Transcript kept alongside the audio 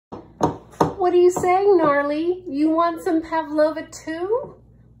what are you saying, Gnarly? You want some Pavlova too?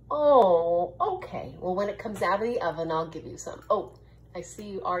 Oh, okay. Well, when it comes out of the oven, I'll give you some. Oh, I see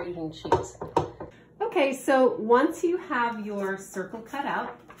you are eating cheese. Okay, so once you have your circle cut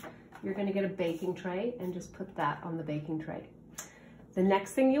out, you're gonna get a baking tray and just put that on the baking tray. The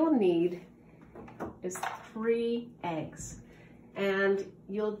next thing you'll need is 3 eggs. And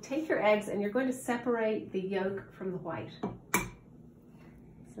you'll take your eggs and you're going to separate the yolk from the white.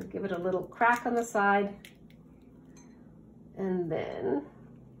 So give it a little crack on the side and then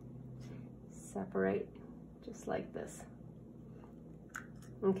separate just like this.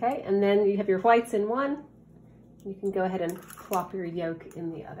 Okay, and then you have your whites in one. You can go ahead and plop your yolk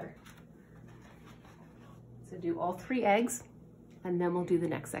in the other. So do all 3 eggs and then we'll do the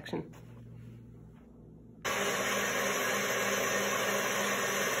next section.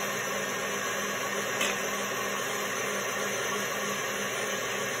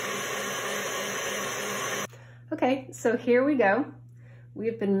 Okay, so here we go.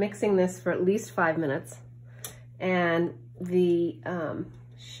 We've been mixing this for at least 5 minutes, and the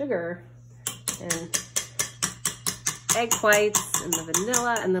sugar and egg whites and the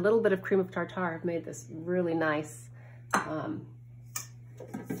vanilla and the little bit of cream of tartar have made this really nice,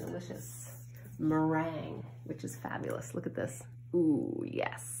 delicious meringue, which is fabulous. Look at this. Ooh,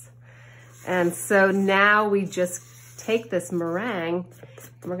 yes. And so now we just take this meringue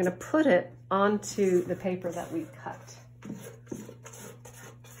and we're gonna put it onto the paper that we cut.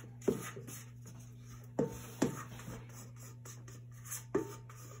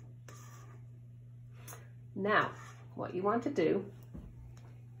 Now, what you want to do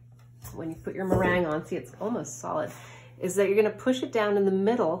when you put your meringue on, see it's almost solid, is that you're gonna push it down in the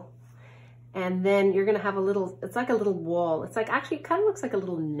middle and then you're gonna have a little, it's like a little wall. It's like, actually it kind of looks like a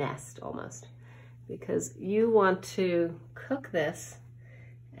little nest almost, because you want to cook this,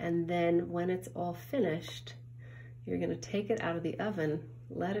 and then when it's all finished, you're gonna take it out of the oven,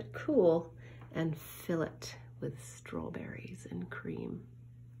 let it cool, and fill it with strawberries and cream.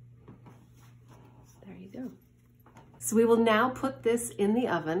 There you go. So we will now put this in the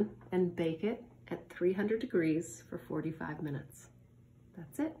oven and bake it at 300 degrees for 45 minutes.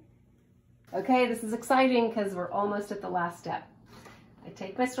 That's it. Okay, this is exciting because we're almost at the last step. I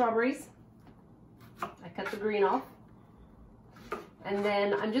take my strawberries, I cut the green off, and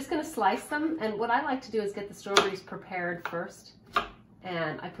then I'm just gonna slice them. And what I like to do is get the strawberries prepared first,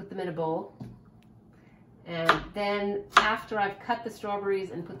 and I put them in a bowl. And then after I've cut the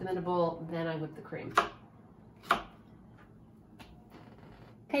strawberries and put them in a bowl, then I whip the cream.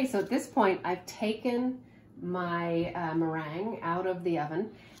 Okay, so at this point, I've taken my meringue out of the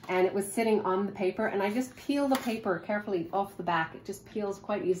oven, and it was sitting on the paper, and I just peel the paper carefully off the back. It just peels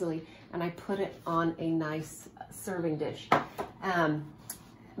quite easily, and I put it on a nice serving dish.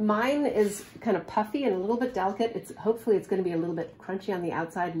 Mine is kind of puffy and a little bit delicate. Hopefully it's going to be a little bit crunchy on the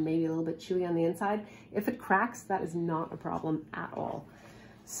outside and maybe a little bit chewy on the inside. If it cracks, that is not a problem at all.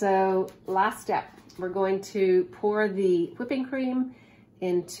 So last step, we're going to pour the whipping cream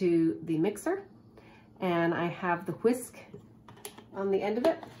into the mixer, and I have the whisk on the end of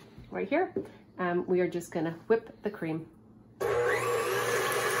it right here. We are just going to whip the cream.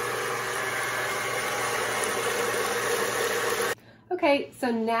 Okay, so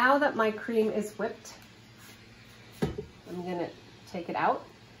now that my cream is whipped, I'm gonna take it out.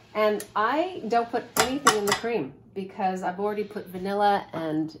 And I don't put anything in the cream because I've already put vanilla,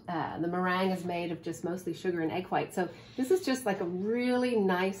 and the meringue is made of just mostly sugar and egg white. So this is just like a really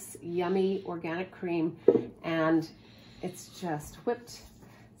nice, yummy organic cream, and it's just whipped.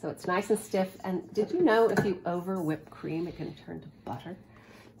 So it's nice and stiff. And did you know if you over whip cream, it can turn to butter?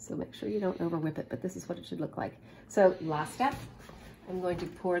 So make sure you don't over whip it, but this is what it should look like. So last step. I'm going to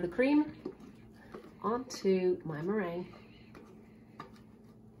pour the cream onto my meringue.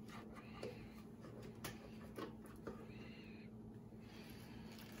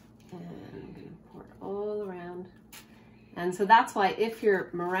 And I'm going to pour it all around. And so that's why if your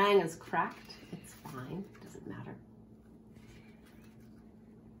meringue is cracked, it's fine, it doesn't matter.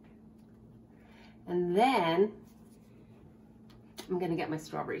 And then I'm going to get my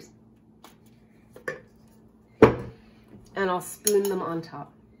strawberries. And I'll spoon them on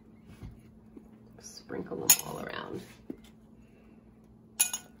top. Sprinkle them all around.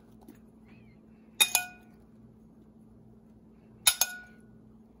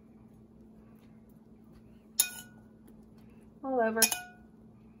 All over.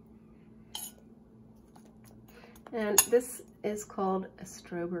 And this is called a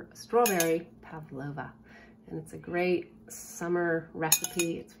strawberry pavlova. And it's a great summer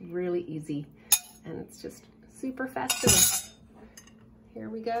recipe. It's really easy, and it's just super festive. Here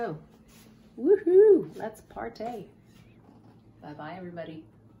we go. Woohoo! Let's partay. Bye-bye, everybody.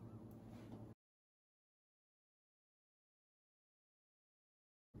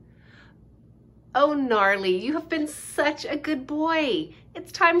 Oh, Gnarly, you have been such a good boy.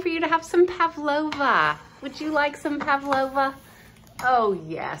 It's time for you to have some Pavlova. Would you like some Pavlova? Oh,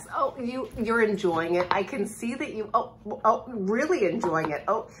 yes. Oh, you're enjoying it. I can see that you, really enjoying it.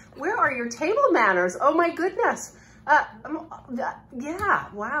 Oh, where are your table manners? Oh, my goodness.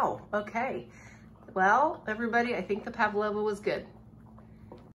 Yeah, wow. Okay. Well, everybody, I think the Pavlova was good.